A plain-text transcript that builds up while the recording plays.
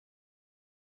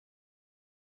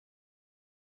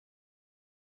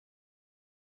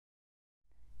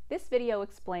This video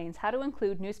explains how to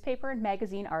include newspaper and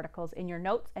magazine articles in your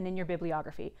notes and in your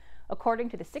bibliography, according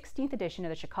to the 16th edition of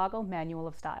the Chicago Manual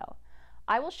of Style.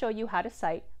 I will show you how to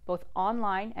cite both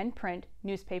online and print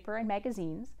newspaper and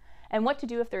magazines, and what to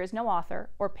do if there is no author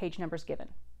or page numbers given.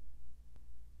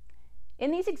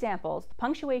 In these examples, the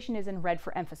punctuation is in red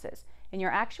for emphasis. In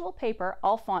your actual paper,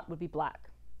 all font would be black.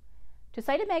 To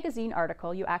cite a magazine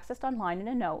article you accessed online in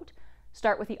a note,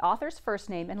 start with the author's first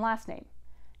name and last name.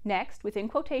 Next, within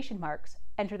quotation marks,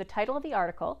 enter the title of the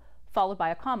article, followed by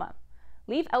a comma.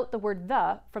 Leave out the word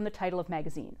 "the" from the title of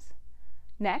magazines.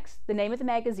 Next, the name of the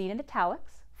magazine in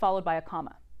italics, followed by a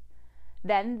comma.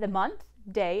 Then, the month,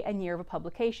 day, and year of a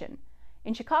publication.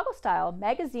 In Chicago style,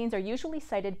 magazines are usually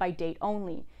cited by date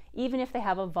only, even if they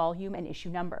have a volume and issue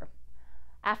number.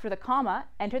 After the comma,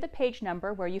 enter the page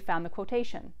number where you found the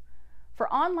quotation. For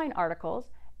online articles,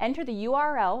 enter the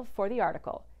URL for the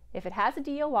article. If it has a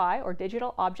DOI or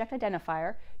digital object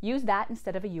identifier, use that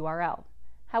instead of a URL.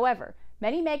 However,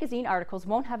 many magazine articles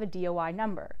won't have a DOI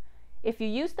number. If you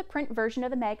use the print version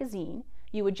of the magazine,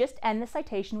 you would just end the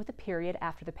citation with a period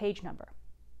after the page number.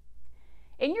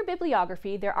 In your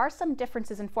bibliography, there are some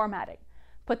differences in formatting.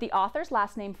 Put the author's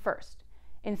last name first.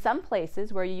 In some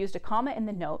places where you used a comma in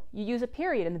the note, you use a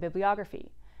period in the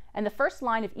bibliography. And the first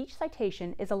line of each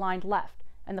citation is aligned left,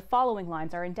 and the following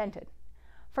lines are indented.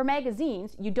 For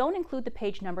magazines, you don't include the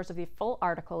page numbers of the full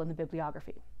article in the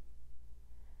bibliography.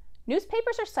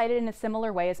 Newspapers are cited in a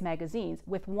similar way as magazines,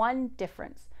 with one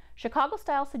difference. Chicago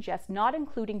style suggests not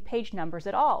including page numbers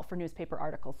at all for newspaper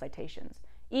article citations,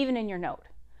 even in your note.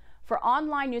 For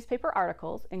online newspaper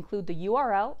articles, include the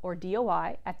URL or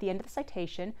DOI at the end of the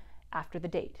citation after the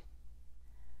date.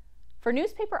 For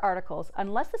newspaper articles,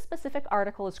 unless the specific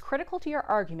article is critical to your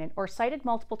argument or cited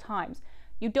multiple times,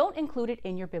 you don't include it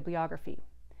in your bibliography.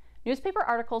 Newspaper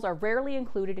articles are rarely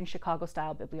included in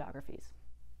Chicago-style bibliographies.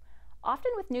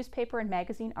 Often with newspaper and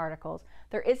magazine articles,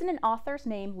 there isn't an author's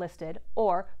name listed,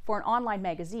 or for an online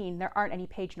magazine, there aren't any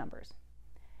page numbers.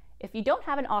 If you don't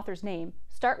have an author's name,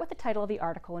 start with the title of the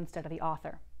article instead of the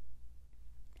author.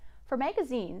 For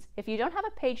magazines, if you don't have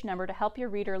a page number to help your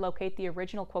reader locate the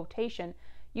original quotation,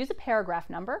 use a paragraph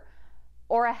number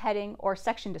or a heading or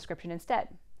section description instead.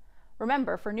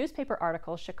 Remember, for newspaper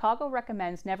articles, Chicago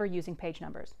recommends never using page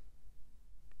numbers.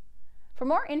 For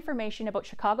more information about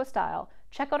Chicago style,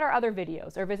 check out our other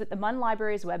videos or visit the Munn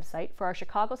Library's website for our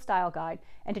Chicago style guide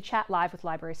and to chat live with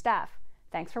library staff.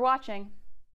 Thanks for watching.